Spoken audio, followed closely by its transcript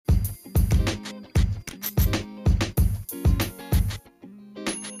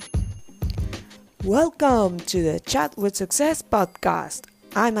Welcome to the Chat with Success podcast.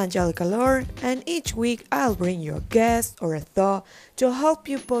 I'm Angelica Lord, and each week I'll bring you a guest or a thought to help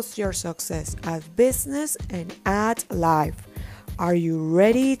you boost your success at business and at life. Are you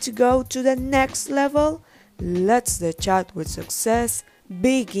ready to go to the next level? Let's the Chat with Success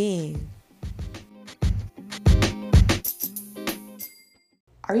begin.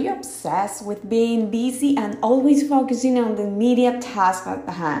 Are you obsessed with being busy and always focusing on the immediate task at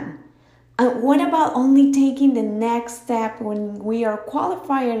hand? And what about only taking the next step when we are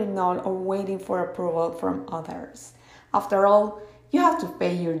qualified or not or waiting for approval from others? After all, you have to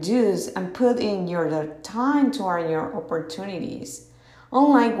pay your dues and put in your time to earn your opportunities.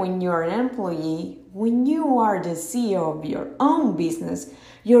 Unlike when you're an employee, when you are the CEO of your own business,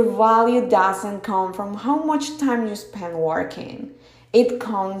 your value doesn't come from how much time you spend working. It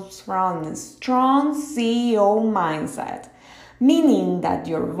comes from a strong CEO mindset, meaning that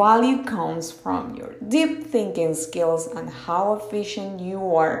your value comes from your deep thinking skills and how efficient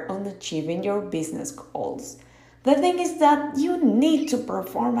you are on achieving your business goals. The thing is that you need to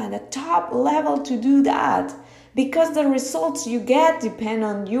perform at a top level to do that, because the results you get depend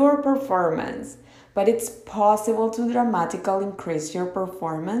on your performance. But it's possible to dramatically increase your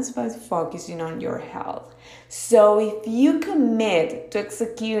performance by focusing on your health. So if you commit to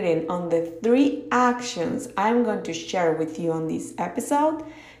executing on the 3 actions I'm going to share with you on this episode,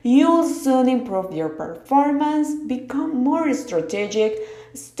 you'll soon improve your performance, become more strategic,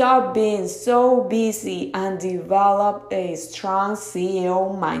 stop being so busy, and develop a strong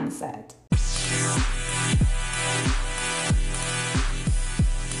CEO mindset.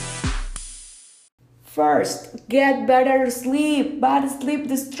 First, get better sleep. Bad sleep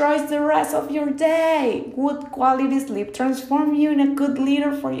destroys the rest of your day. Good quality sleep transforms you in a good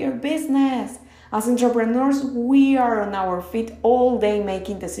leader for your business. As entrepreneurs, we are on our feet all day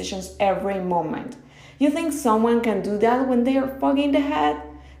making decisions every moment. You think someone can do that when they are foggy in the head?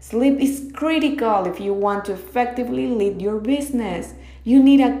 Sleep is critical if you want to effectively lead your business. You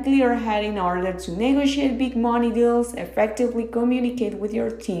need a clear head in order to negotiate big money deals, effectively communicate with your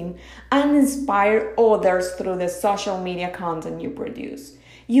team, and inspire others through the social media content you produce.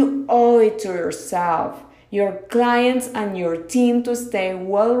 You owe it to yourself, your clients, and your team to stay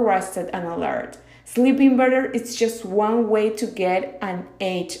well rested and alert. Sleeping better is just one way to get an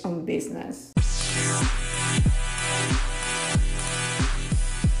edge on business.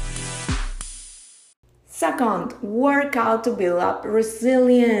 Second, work out to build up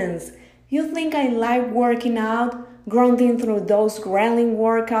resilience. You think I like working out, grunting through those grueling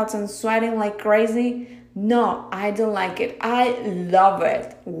workouts and sweating like crazy? No, I don't like it. I love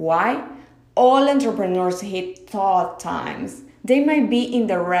it. Why? All entrepreneurs hit tough times. They might be in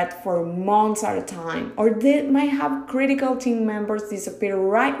the red for months at a time, or they might have critical team members disappear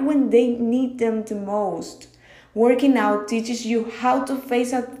right when they need them the most. Working out teaches you how to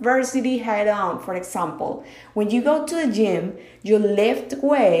face adversity head on. For example, when you go to the gym, you lift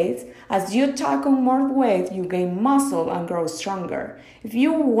weights. As you take on more weight, you gain muscle and grow stronger. If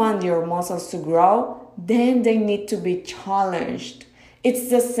you want your muscles to grow, then they need to be challenged. It's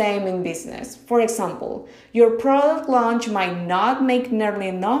the same in business. For example, your product launch might not make nearly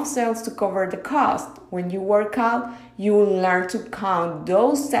enough sales to cover the cost. When you work out, you will learn to count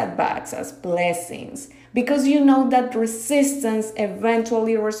those setbacks as blessings, because you know that resistance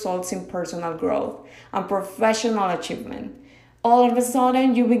eventually results in personal growth and professional achievement. All of a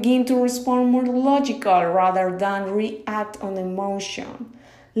sudden, you begin to respond more logical rather than react on emotion.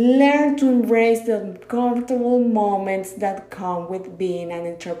 Learn to embrace the uncomfortable moments that come with being an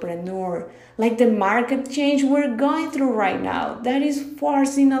entrepreneur, like the market change we're going through right now that is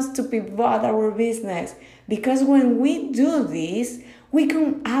forcing us to pivot our business. Because when we do this, we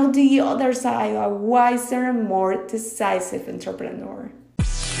come out the other side a wiser and more decisive entrepreneur.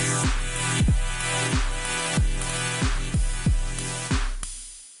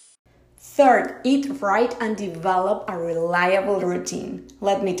 Third, eat right and develop a reliable routine.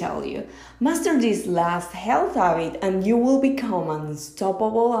 Let me tell you, master this last health habit and you will become an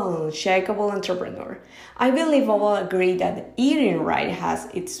unstoppable and unshakable entrepreneur. I believe all will agree that eating right has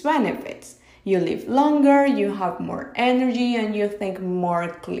its benefits. You live longer, you have more energy, and you think more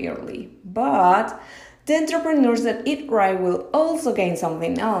clearly. But the entrepreneurs that eat right will also gain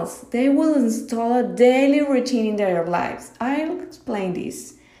something else. They will install a daily routine in their lives. I'll explain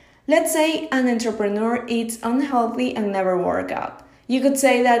this. Let's say an entrepreneur eats unhealthy and never works out. You could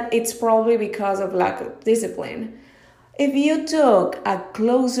say that it's probably because of lack of discipline. If you took a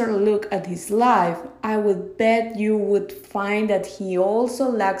closer look at his life, I would bet you would find that he also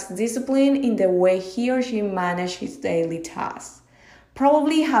lacks discipline in the way he or she manages his daily tasks.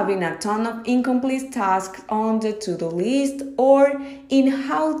 probably having a ton of incomplete tasks on the to-do list, or in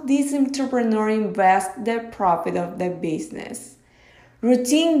how this entrepreneur invests the profit of the business.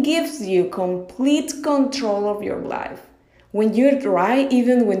 Routine gives you complete control of your life. When you try,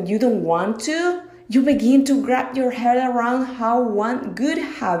 even when you don't want to, you begin to wrap your head around how one good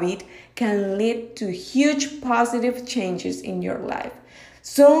habit can lead to huge positive changes in your life.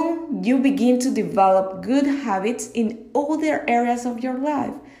 So you begin to develop good habits in other areas of your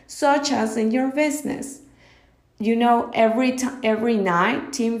life, such as in your business. Every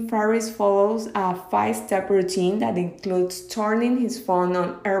night, Tim Ferriss follows a 5-step routine that includes turning his phone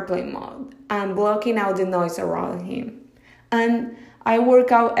on airplane mode and blocking out the noise around him. And I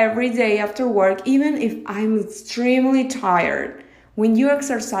work out every day after work, even if I'm extremely tired. When you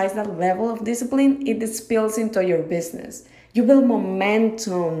exercise that level of discipline, it spills into your business. You build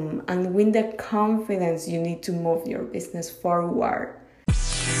momentum and win the confidence you need to move your business forward.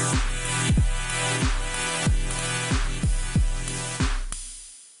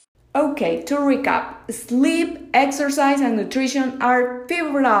 Okay, to recap, sleep, exercise, and nutrition are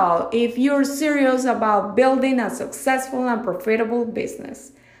pivotal if you're serious about building a successful and profitable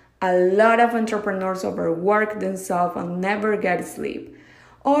business. A lot of entrepreneurs overwork themselves and never get sleep.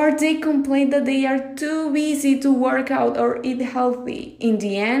 Or they complain that they are too busy to work out or eat healthy. In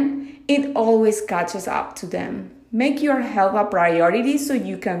the end, it always catches up to them. Make your health a priority so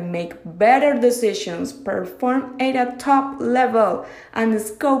you can make better decisions, perform at a top level, and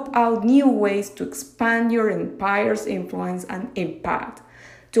scope out new ways to expand your empire's influence and impact.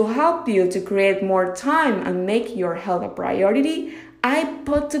 To help you to create more time and make your health a priority, I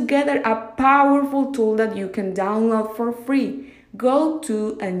put together a powerful tool that you can download for free. Go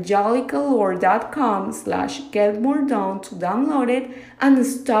to angelicalore.com/getmoredone to download it and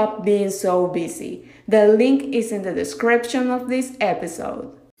stop being so busy. The link is in the description of this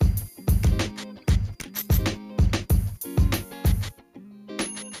episode.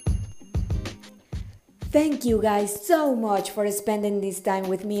 Thank you guys so much for spending this time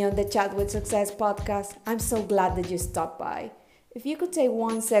with me on the Chat with Success podcast. I'm so glad that you stopped by. If you could take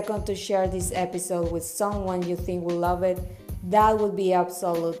 1 second to share this episode with someone you think will love it, that would be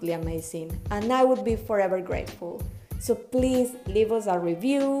absolutely amazing, and I would be forever grateful. So please leave us a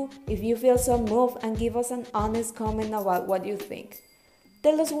review if you feel so moved, and give us an honest comment about what you think.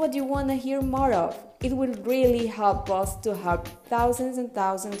 Tell us what you want to hear more of. It will really help us to help thousands and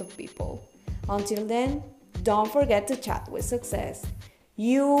thousands of people. Until then, don't forget to chat with success.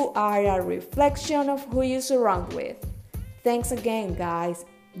 You are a reflection of who you surround with. Thanks again, guys.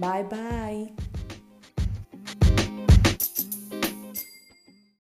 Bye-bye.